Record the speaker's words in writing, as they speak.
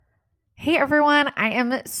Hey everyone, I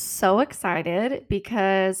am so excited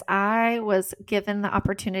because I was given the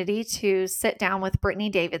opportunity to sit down with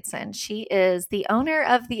Brittany Davidson. She is the owner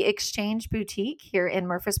of the Exchange Boutique here in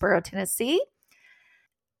Murfreesboro, Tennessee.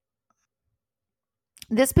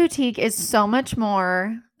 This boutique is so much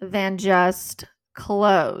more than just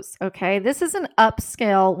clothes, okay? This is an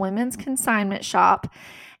upscale women's consignment shop,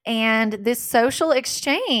 and this social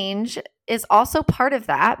exchange is also part of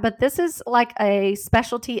that, but this is like a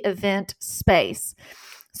specialty event space.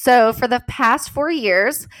 So for the past 4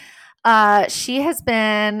 years, she has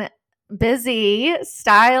been busy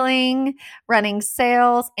styling, running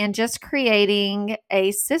sales, and just creating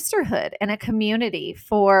a sisterhood and a community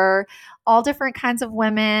for all different kinds of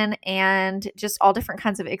women and just all different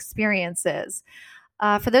kinds of experiences.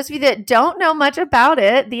 For those of you that don't know much about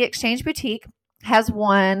it, the Exchange Boutique has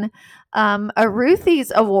won a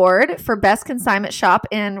Ruthie's Award for Best Consignment Shop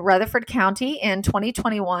in Rutherford County in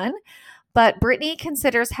 2021. But Brittany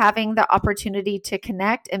considers having the opportunity to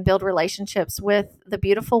connect and build relationships with the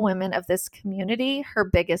beautiful women of this community her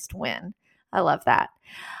biggest win. I love that.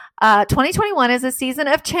 2021 is a season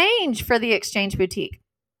of change for the Exchange Boutique.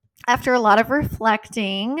 After a lot of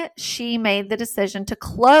reflecting, she made the decision to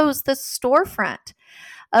close the storefront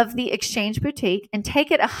of the Exchange Boutique and take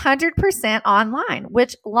it 100% online,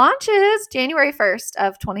 which launches January 1st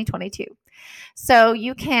of 2022. So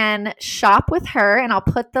you can shop with her, and I'll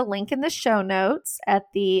put the link in the show notes at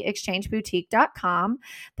theexchangeboutique.com.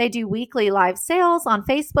 They do weekly live sales on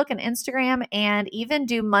Facebook and Instagram, and even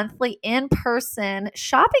do monthly in-person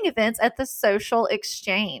shopping events at the Social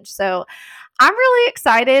Exchange. So I'm really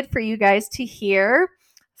excited for you guys to hear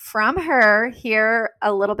from her, hear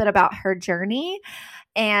a little bit about her journey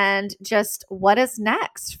and just what is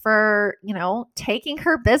next for, taking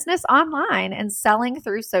her business online and selling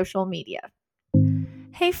through social media.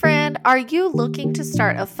 Hey friend, are you looking to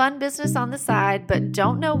start a fun business on the side but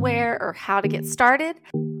don't know where or how to get started?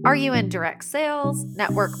 Are you in direct sales,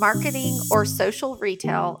 network marketing, or social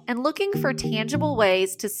retail and looking for tangible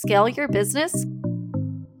ways to scale your business?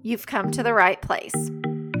 You've come to the right place.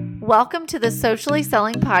 Welcome to the Socially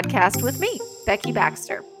Selling Podcast with me, Becky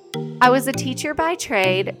Baxter. I was a teacher by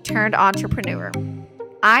trade turned entrepreneur.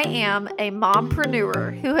 I am a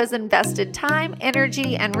mompreneur who has invested time,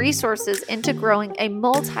 energy, and resources into growing a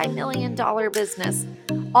multi-million-dollar business,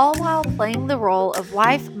 all while playing the role of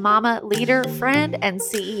wife, mama, leader, friend, and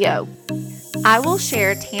CEO. I will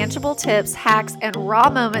share tangible tips, hacks, and raw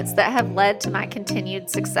moments that have led to my continued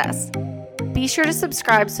success. Be sure to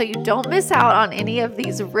subscribe so you don't miss out on any of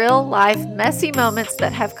these real-life messy moments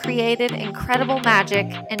that have created incredible magic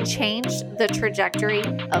and changed the trajectory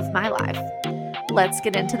of my life. Let's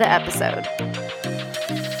get into the episode.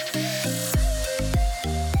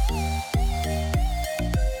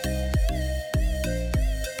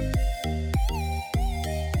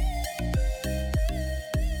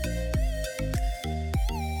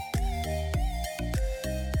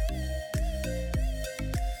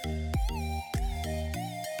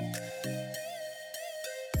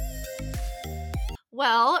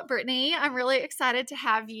 Well, Brittany, I'm really excited to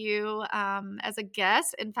have you as a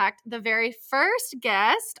guest. In fact, the very first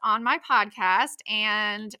guest on my podcast.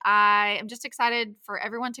 And I am just excited for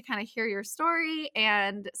everyone to kind of hear your story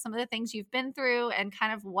and some of the things you've been through and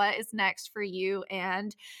kind of what is next for you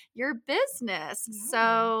and your business. Yeah.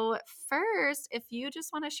 So first, if you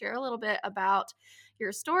just want to share a little bit about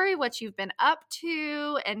your story, what you've been up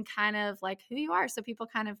to, and kind of like who you are so people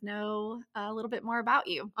kind of know a little bit more about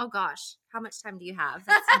you. Oh gosh, how much time do you have?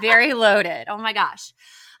 That's very loaded. Oh my gosh.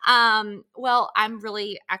 Well, I'm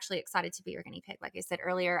really actually excited to be your guinea pig. Like I said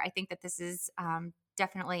earlier, I think that this is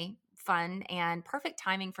definitely fun and perfect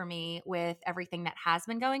timing for me with everything that has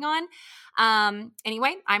been going on.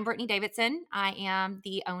 Anyway, I'm Brittany Davidson. I am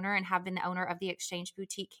the owner and have been the owner of the Exchange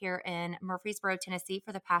Boutique here in Murfreesboro, Tennessee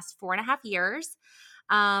for the past 4.5 years.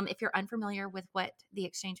 If you're unfamiliar with what the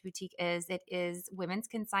Exchange Boutique is, it is women's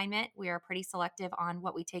consignment. We are pretty selective on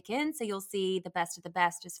what we take in. So you'll see the best of the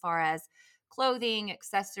best as far as clothing,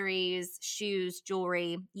 accessories, shoes,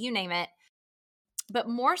 jewelry, you name it. But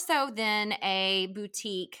more so than a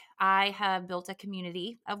boutique, I have built a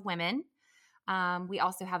community of women. We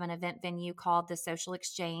also have an event venue called the Social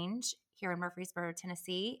Exchange here in Murfreesboro,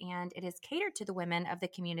 Tennessee, and it is catered to the women of the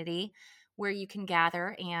community where you can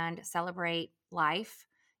gather and celebrate life,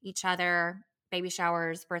 each other, baby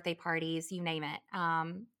showers, birthday parties, you name it.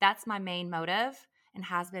 That's my main motive and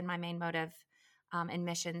has been my main motive and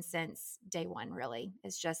mission since day one, really,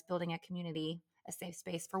 is just building a community, a safe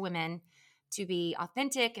space for women to be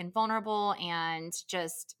authentic and vulnerable and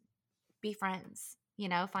just be friends,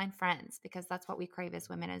 find friends, because that's what we crave as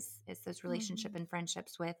women is those relationship and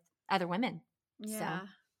friendships with other women. Yeah. So,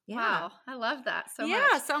 yeah. Wow. I love that so much.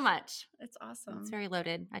 Yeah, so much. It's awesome. It's very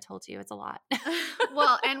loaded. I told you, it's a lot.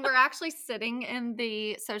 Well, and we're actually sitting in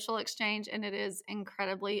the social exchange, and it is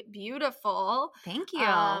incredibly beautiful. Thank you.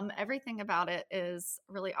 Everything about it is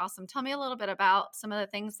really awesome. Tell me a little bit about some of the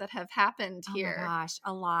things that have happened here. Oh my gosh,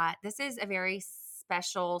 a lot. This is a very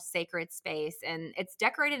special, sacred space, and it's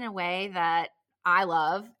decorated in a way that I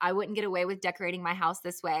love. I wouldn't get away with decorating my house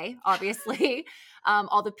this way, obviously.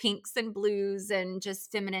 All the pinks and blues and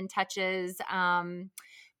just feminine touches.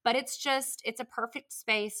 But it's a perfect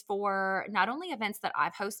space for not only events that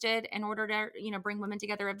I've hosted in order to, bring women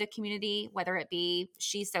together of the community, whether it be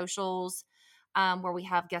She Socials, where we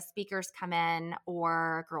have guest speakers come in,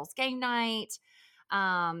 or Girls Game Night.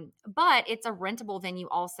 But it's a rentable venue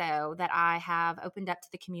also that I have opened up to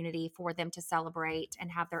the community for them to celebrate and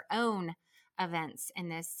have their own events in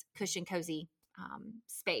this cushion cozy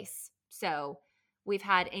space. So we've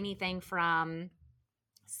had anything from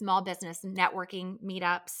small business networking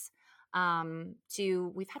meetups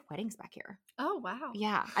to we've had weddings back here. Oh, wow.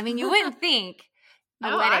 Yeah. I mean, you wouldn't think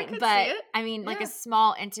No, a I wedding, could but see it. I mean, like Yeah. a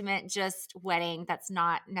small, intimate, just wedding that's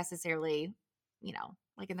not necessarily,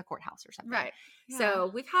 like in the courthouse or something. Right. Yeah.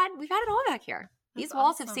 So we've had it all back here. These That's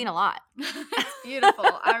walls have awesome. seen a lot. It's beautiful.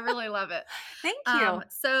 I really love it. Thank you.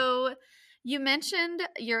 So you mentioned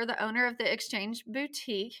you're the owner of the Exchange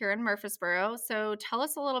Boutique here in Murfreesboro. So tell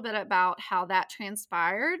us a little bit about how that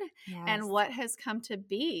transpired and Yes. what has come to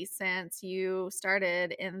be since you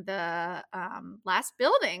started in the last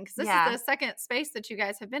building. Because this Yeah. is the second space that you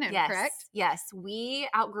guys have been in, Yes. correct? Yes. We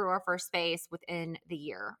outgrew our first space within the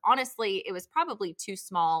year. Honestly, it was probably too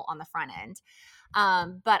small on the front end.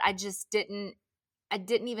 But I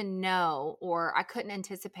didn't even know, or I couldn't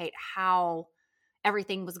anticipate how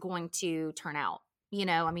everything was going to turn out.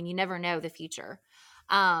 I mean, you never know the future.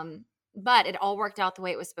 But it all worked out the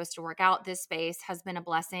way it was supposed to work out. This space has been a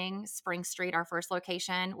blessing. Spring Street, our first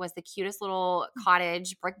location, was the cutest little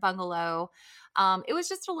cottage, brick bungalow. It was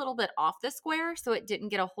just a little bit off the square, so it didn't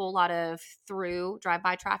get a whole lot of through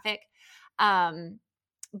drive-by traffic.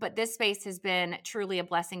 But this space has been truly a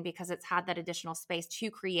blessing because it's had that additional space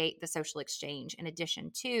to create the social exchange in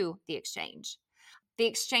addition to the exchange. The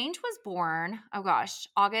exchange was born,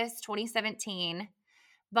 August 2017,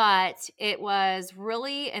 but it was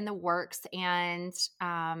really in the works, and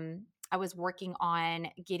I was working on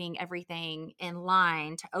getting everything in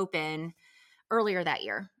line to open earlier that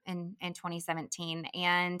year in 2017.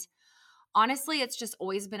 And honestly, it's just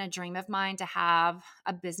always been a dream of mine to have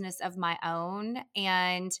a business of my own.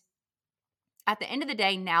 And at the end of the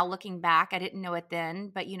day, now looking back, I didn't know it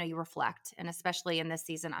then, but you reflect. And especially in this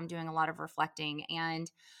season, I'm doing a lot of reflecting. And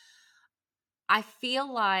I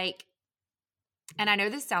feel like, and I know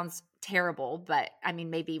this sounds terrible, but I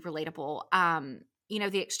mean, maybe relatable.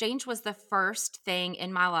 The exchange was the first thing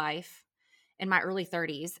in my life in my early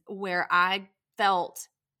 30s where I felt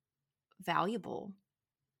valuable,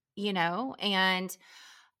 and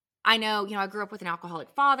I know, I grew up with an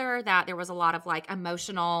alcoholic father, that there was a lot of like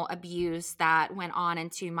emotional abuse that went on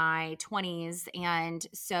into my 20s. And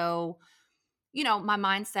so, my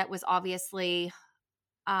mindset was obviously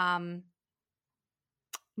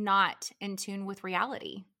not in tune with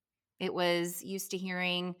reality. It was used to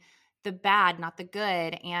hearing the bad, not the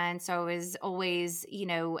good. And so I was always,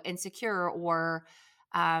 insecure or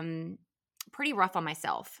pretty rough on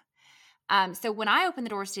myself. So when I opened the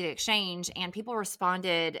doors to the exchange and people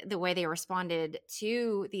responded the way they responded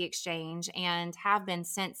to the exchange and have been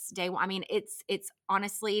since day one, I mean, it's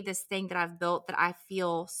honestly this thing that I've built that I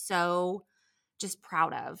feel so just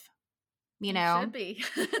proud of, You should be.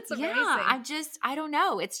 It's amazing. Yeah, I don't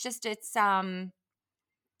know. It's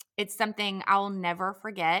something I'll never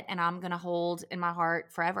forget and I'm going to hold in my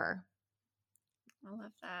heart forever. I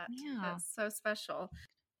love that. Yeah. That's so special.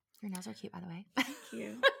 Your nails are cute, by the way. Thank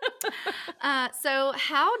you. So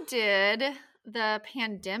how did the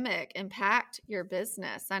pandemic impact your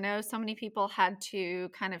business? I know so many people had to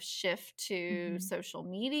kind of shift to social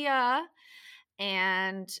media.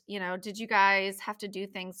 And, did you guys have to do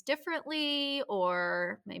things differently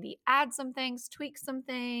or maybe add some things, tweak some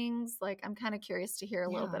things? Like, I'm kind of curious to hear a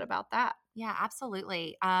little bit about that. Yeah,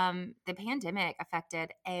 absolutely. The pandemic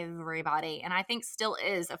affected everybody, and I think still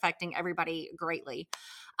is affecting everybody greatly.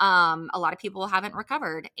 A lot of people haven't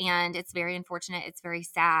recovered, and it's very unfortunate. It's very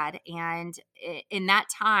sad. And in that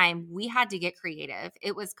time, we had to get creative.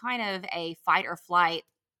 It was kind of a fight or flight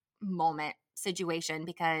moment situation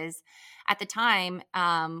because at the time,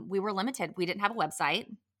 we were limited. We didn't have a website.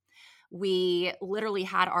 We literally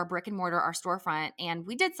had our brick and mortar, our storefront, and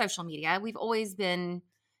we did social media. We've always been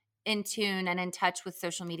in tune and in touch with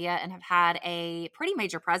social media and have had a pretty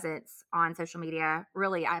major presence on social media.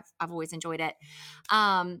 Really, I've always enjoyed it.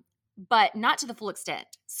 But not to the full extent.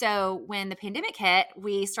 So when the pandemic hit,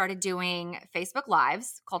 we started doing Facebook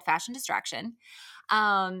Lives called Fashion Distraction.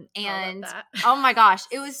 And oh my gosh,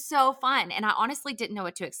 it was so fun. And I honestly didn't know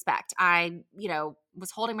what to expect. I, was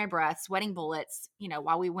holding my breath, sweating bullets,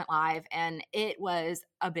 while we went live, and it was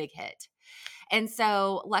a big hit. And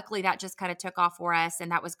so luckily that just kind of took off for us. And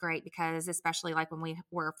that was great because especially like when we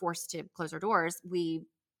were forced to close our doors, we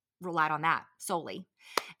relied on that solely.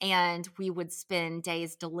 And we would spend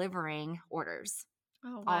days delivering orders.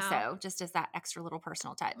 Oh, wow. Also, just as that extra little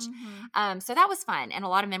personal touch. Mm-hmm. So that was fun. And a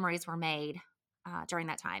lot of memories were made during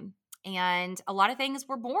that time. And a lot of things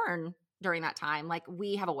were born during that time. Like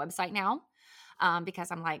we have a website now because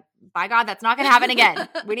I'm like, by God, that's not going to happen again.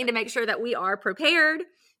 We need to make sure that we are prepared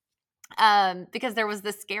because there was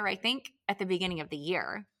this scare, I think, at the beginning of the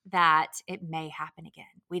year that it may happen again.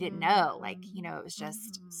 We didn't know. Like, it was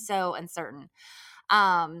just so uncertain.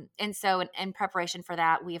 And so in preparation for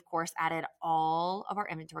that, we of course added all of our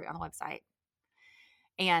inventory on the website.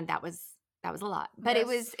 And that was a lot, but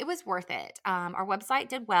yes. it was worth it. Our website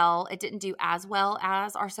did well. It didn't do as well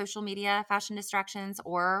as our social media fashion distractions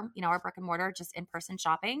or, our brick and mortar, just in-person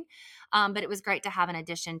shopping. But it was great to have an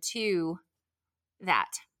addition to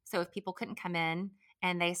that. So if people couldn't come in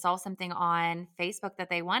and they saw something on Facebook that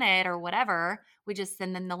they wanted or whatever, we just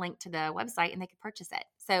send them the link to the website and they could purchase it.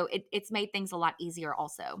 So it's made things a lot easier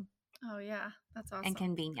also. Oh yeah, that's awesome. And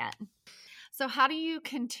convenient. So how do you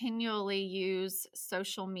continually use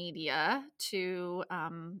social media to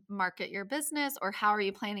market your business, or how are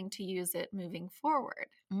you planning to use it moving forward?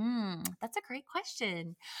 That's a great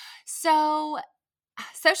question. So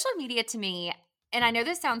social media to me, and I know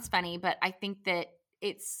this sounds funny, but I think that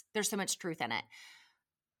there's so much truth in it.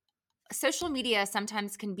 Social media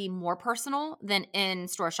sometimes can be more personal than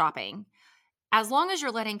in-store shopping. As long as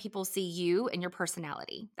you're letting people see you and your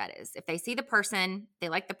personality, that is. If they see the person, they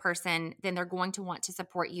like the person, then they're going to want to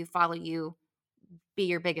support you, follow you, be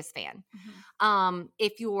your biggest fan. Mm-hmm.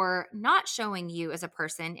 If you're not showing you as a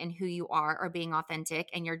person and who you are or being authentic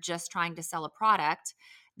and you're just trying to sell a product,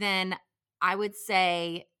 then I would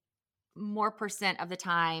say more percent of the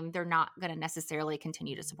time, they're not going to necessarily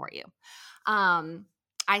continue to support you.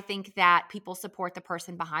 I think that people support the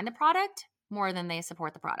person behind the product more than they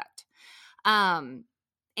support the product.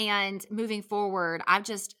 And moving forward, I've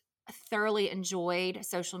just thoroughly enjoyed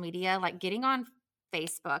social media, like getting on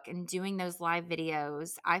Facebook and doing those live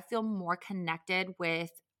videos. I feel more connected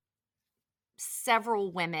with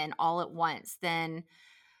several women all at once than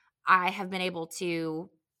I have been able to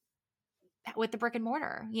with the brick and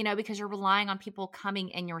mortar, because you're relying on people coming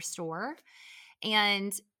in your store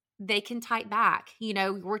and they can type back.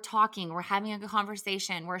 We're talking, we're having a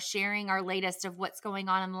conversation, we're sharing our latest of what's going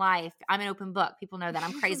on in life. I'm an open book. People know that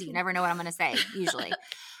I'm crazy. You never know what I'm going to say usually.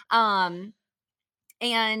 And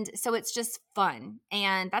so it's just fun.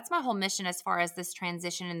 And that's my whole mission as far as this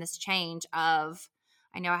transition and this change of,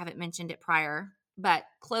 I know I haven't mentioned it prior, but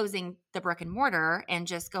closing the brick and mortar and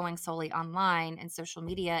just going solely online and social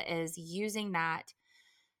media is using that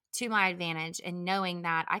to my advantage and knowing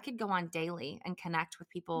that I could go on daily and connect with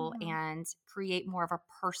people and create more of a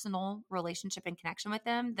personal relationship and connection with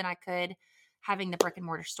them than I could having the brick and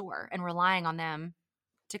mortar store and relying on them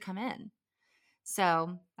to come in.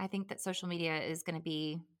 So I think that social media is going to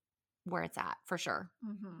be where it's at for sure.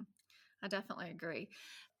 Mm-hmm. I definitely agree.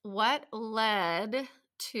 What led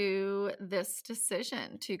to this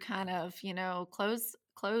decision to kind of,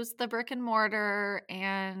 close the brick and mortar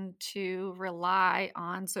and to rely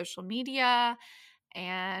on social media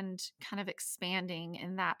and kind of expanding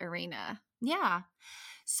in that arena? Yeah.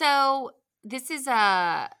 So this is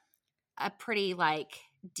a pretty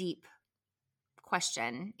deep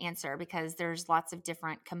answer because there's lots of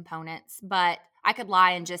different components, but I could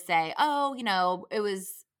lie and just say, it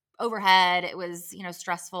was overhead. It was,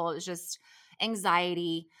 stressful. It was just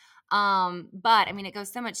anxiety. But I mean, it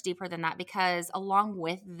goes so much deeper than that because along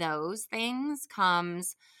with those things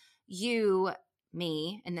comes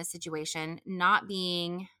me in this situation, not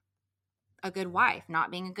being a good wife,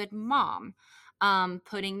 not being a good mom,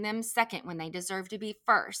 putting them second when they deserve to be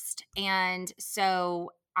first. And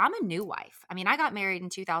so I'm a new wife. I mean, I got married in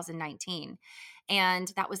 2019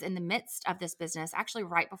 and that was in the midst of this business, actually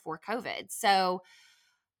right before COVID. So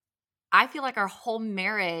I feel like our whole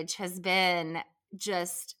marriage has been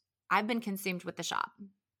I've been consumed with the shop.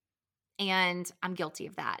 And I'm guilty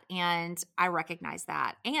of that. And I recognize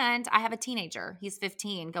that. And I have a teenager. He's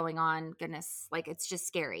 15 going on, goodness, it's just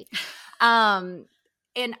scary. And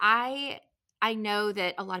I I know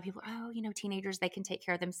that a lot of people, oh, teenagers, they can take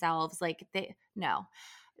care of themselves. Like no,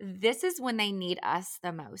 this is when they need us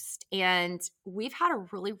the most. And we've had a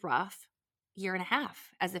really rough year and a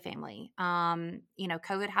half as a family.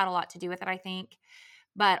 COVID had a lot to do with it, I think.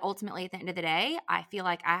 But ultimately, at the end of the day, I feel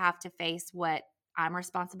like I have to face what I'm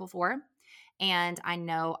responsible for. And I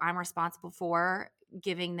know I'm responsible for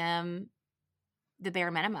giving them the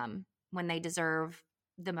bare minimum when they deserve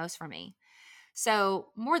the most from me. So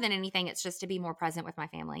more than anything, it's just to be more present with my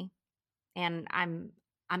family. And I'm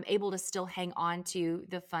able to still hang on to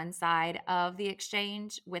the fun side of the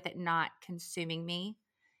exchange with it not consuming me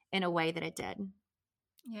in a way that it did.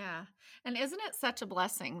 Yeah. And isn't it such a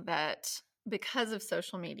blessing that because of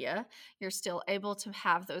social media, you're still able to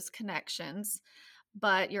have those connections,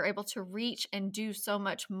 but you're able to reach and do so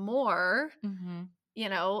much more, Mm-hmm.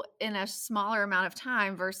 In a smaller amount of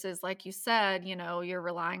time versus, like you said, you're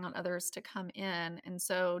relying on others to come in. And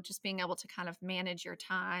so just being able to kind of manage your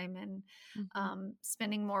time and Mm-hmm.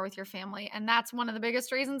 spending more with your family. And that's one of the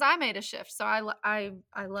biggest reasons I made a shift. So I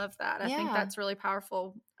love that. I think Yeah. that's really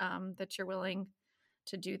powerful, that you're willing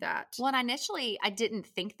to do that. Well, and initially, I didn't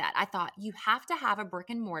think that. I thought you have to have a brick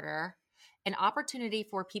and mortar, an opportunity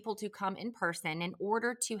for people to come in person in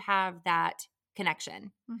order to have that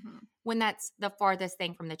connection. Mm-hmm. When that's the farthest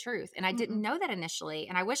thing from the truth. And I didn't Mm-mm. know that initially,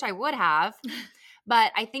 and I wish I would have.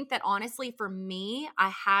 But I think that honestly, for me, I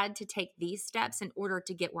had to take these steps in order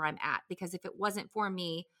to get where I'm at. Because if it wasn't for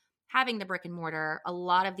me having the brick and mortar, a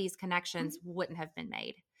lot of these connections wouldn't have been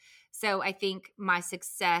made. So I think my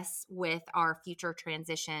success with our future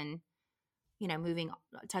transition, moving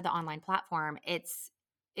to the online platform, it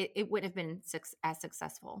wouldn't have been as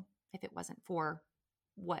successful if it wasn't for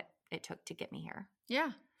what it took to get me here.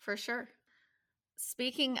 Yeah, for sure.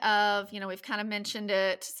 Speaking of, we've kind of mentioned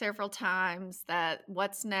it several times that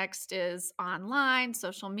what's next is online,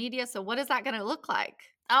 social media. So what is that going to look like?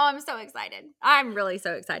 Oh, I'm so excited. I'm really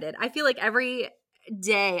so excited. I feel like every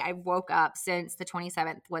day I woke up since the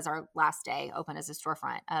 27th was our last day open as a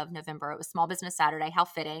storefront of November. It was Small Business Saturday. How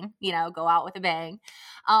fitting, go out with a bang.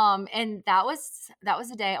 And that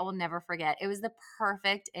was a day I will never forget. It was the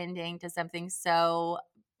perfect ending to something so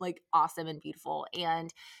like awesome and beautiful.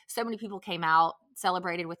 And so many people came out,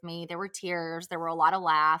 celebrated with me. There were tears, there were a lot of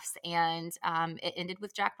laughs, and it ended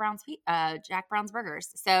with Jack Brown's Burgers.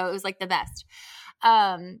 So it was like the best.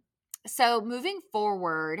 So moving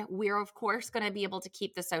forward, we're of course going to be able to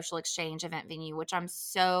keep the social exchange event venue, which I'm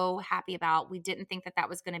so happy about. We didn't think that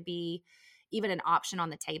was going to be even an option on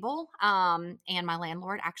the table. And my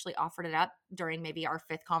landlord actually offered it up during maybe our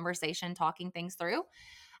fifth conversation, talking things through.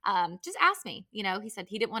 Just asked me, he said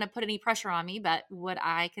he didn't want to put any pressure on me, but would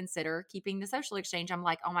I consider keeping the social exchange? I'm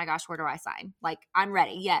like, oh my gosh, where do I sign? Like, I'm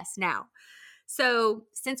ready. Yes, now. So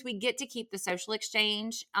since we get to keep the social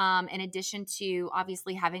exchange, in addition to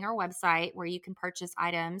obviously having our website where you can purchase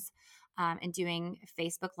items, and doing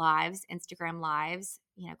Facebook Lives, Instagram Lives,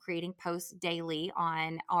 creating posts daily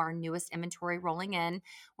on our newest inventory rolling in,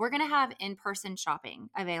 we're going to have in-person shopping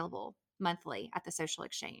available monthly at the social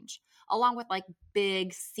exchange, along with like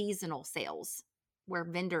big seasonal sales where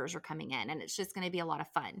vendors are coming in, and it's just going to be a lot of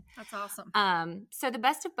fun. That's awesome. So the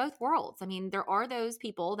best of both worlds. I mean, there are those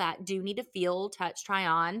people that do need to feel, touch, try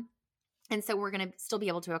on. And so we're going to still be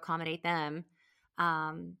able to accommodate them,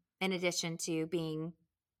 in addition to being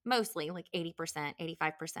mostly like 80%,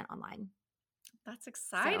 85% online. That's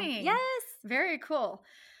exciting. So, yes. Very cool.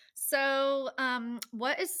 So,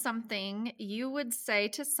 what is something you would say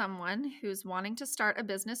to someone who's wanting to start a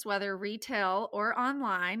business, whether retail or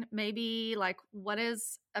online? Maybe like, what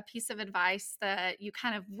is a piece of advice that you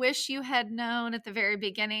kind of wish you had known at the very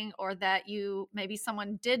beginning, or that maybe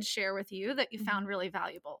someone did share with you that you found really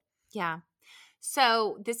valuable? Yeah.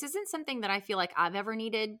 So this isn't something that I feel like I've ever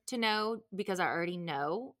needed to know because I already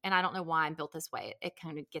know. And I don't know why I'm built this way. It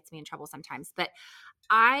kind of gets me in trouble sometimes. But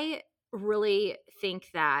I really think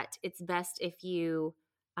that it's best if you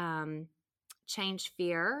change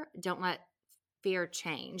fear. Don't let fear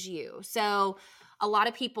change you. So a lot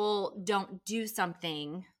of people don't do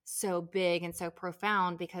something so big and so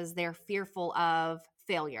profound because they're fearful of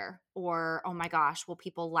failure, or, oh my gosh, will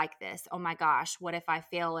people like this? Oh my gosh, what if I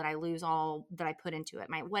fail and I lose all that I put into it?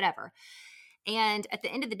 My whatever. And at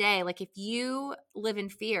the end of the day, like if you live in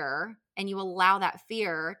fear and you allow that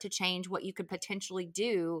fear to change what you could potentially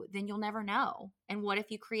do, then you'll never know. And what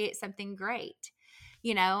if you create something great?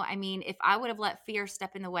 I mean, if I would have let fear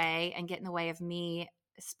step in the way and get in the way of me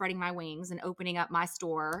spreading my wings and opening up my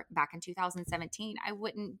store back in 2017, I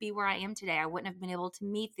wouldn't be where I am today. I wouldn't have been able to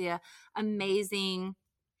meet the amazing,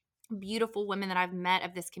 beautiful women that I've met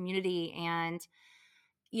of this community. And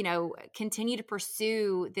continue to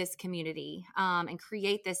pursue this community and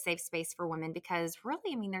create this safe space for women, because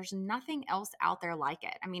really, I mean, there's nothing else out there like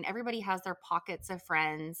it. I mean, everybody has their pockets of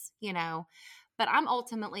friends, but I'm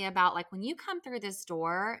ultimately about, like, when you come through this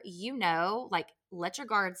door, like, let your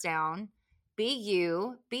guards down, be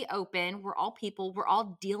you, be open. We're all people. We're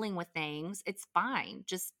all dealing with things. It's fine.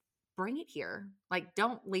 Just bring it here. Like,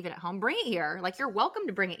 don't leave it at home. Bring it here. Like, you're welcome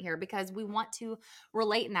to bring it here, because we want to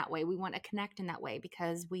relate in that way. We want to connect in that way,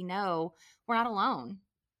 because we know we're not alone.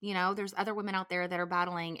 There's other women out there that are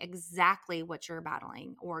battling exactly what you're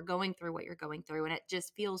battling, or going through what you're going through. And it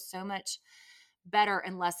just feels so much better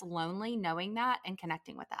and less lonely knowing that and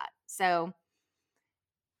connecting with that. So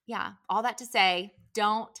yeah, all that to say,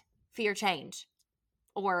 don't fear change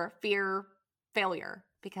or fear failure,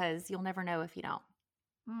 because you'll never know if you don't.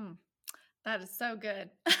 That is so good.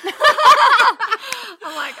 I'm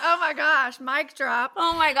like, oh my gosh, mic drop.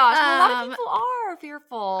 Oh my gosh. A lot of people are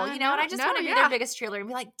fearful, and I just want to be their biggest cheerleader and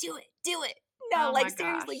be like, do it. No,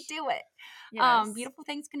 seriously, do it. Yes. Beautiful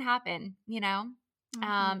things can happen,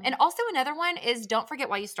 and also another one is, don't forget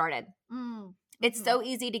why you started. It's so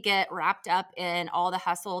easy to get wrapped up in all the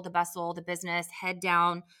hustle, the bustle, the business, head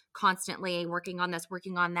down, constantly working on this,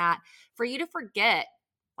 working on that, for you to forget,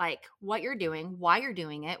 like, what you're doing, why you're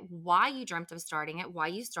doing it, why you dreamt of starting it, why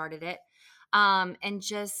you started it, and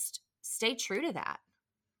just stay true to that.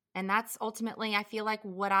 And that's ultimately, I feel like,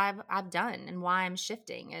 what I've done, and why I'm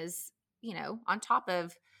shifting is, on top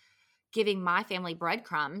of giving my family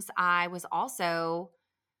breadcrumbs, it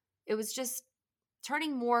was just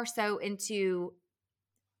turning more so into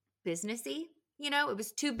businessy. It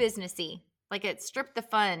was too businessy. Like, it stripped the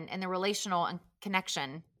fun and the relational and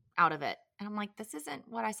connection out of it. And I'm like, this isn't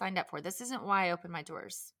what I signed up for. This isn't why I opened my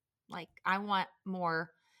doors. Like, I want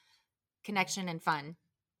more connection and fun.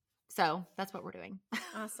 So that's what we're doing.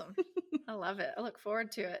 Awesome. I love it. I look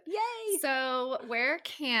forward to it. Yay. So where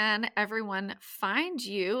can everyone find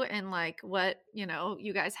you, and like what,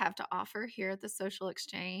 you guys have to offer here at the Social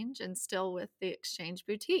Exchange, and still with the Exchange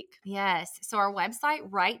Boutique? Yes. So our website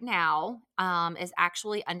right now is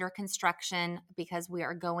actually under construction, because we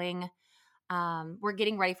are we're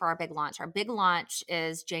getting ready for our big launch. Our big launch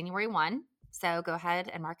is January 1. So go ahead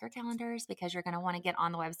and mark your calendars, because you're going to want to get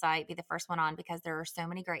on the website, be the first one on, because there are so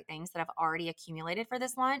many great things that have already accumulated for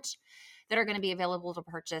this launch that are going to be available to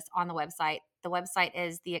purchase on the website. The website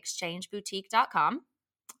is theexchangeboutique.com.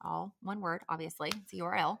 All one word, obviously. It's a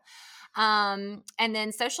URL. And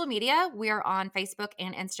then social media, we are on Facebook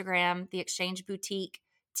and Instagram, The Exchange Boutique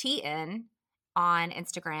TN on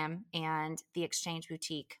Instagram, and The Exchange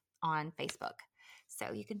Boutique on Facebook.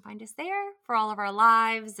 So you can find us there for all of our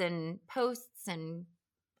lives and posts and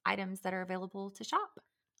items that are available to shop.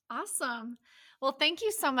 Awesome. Well, thank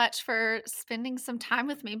you so much for spending some time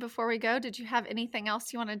with me. Before we go, did you have anything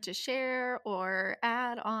else you wanted to share or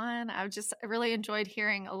add on? I really enjoyed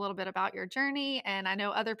hearing a little bit about your journey, and I know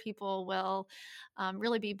other people will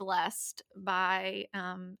really be blessed by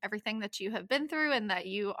everything that you have been through, and that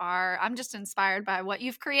I'm just inspired by what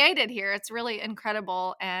you've created here. It's really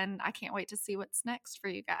incredible, and I can't wait to see what's next for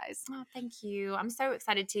you guys. Oh, thank you. I'm so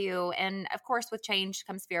excited too. And of course, with change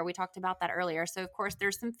comes fear. We talked about that earlier. So of course,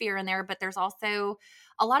 there's some fear in there, but there's also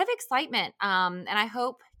a lot of excitement. And I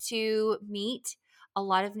hope to meet a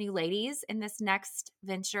lot of new ladies in this next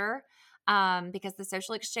venture, because the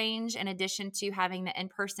Social Exchange, in addition to having the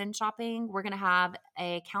in-person shopping, we're going to have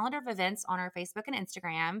a calendar of events on our Facebook and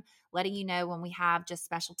Instagram, letting you know when we have just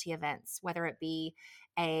specialty events, whether it be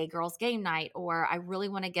a girls' game night, or I really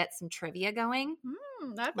want to get some trivia going.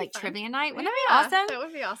 That'd be like fun. Trivia night. Wouldn't that be awesome? That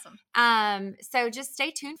would be awesome. So just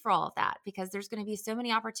stay tuned for all of that, because there's going to be so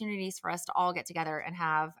many opportunities for us to all get together and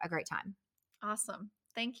have a great time. Awesome.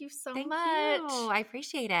 Thank you so Thank much. you. I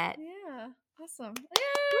appreciate it. Yeah. Awesome.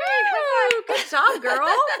 Woo! Good job, girl.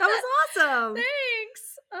 That was awesome.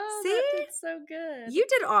 Thanks. Oh, See? that did so good. You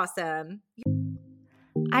did awesome.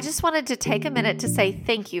 I just wanted to take a minute to say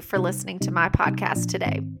thank you for listening to my podcast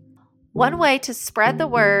today. One way to spread the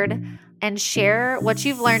word and share what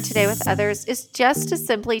you've learned today with others is just to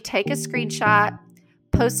simply take a screenshot,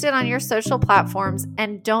 post it on your social platforms,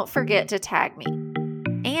 and don't forget to tag me.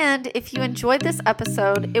 And if you enjoyed this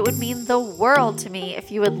episode, it would mean the world to me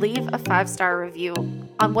if you would leave a 5-star review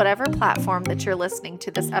on whatever platform that you're listening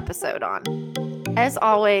to this episode on. As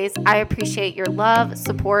always, I appreciate your love,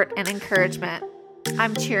 support, and encouragement.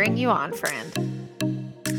 I'm cheering you on, friend.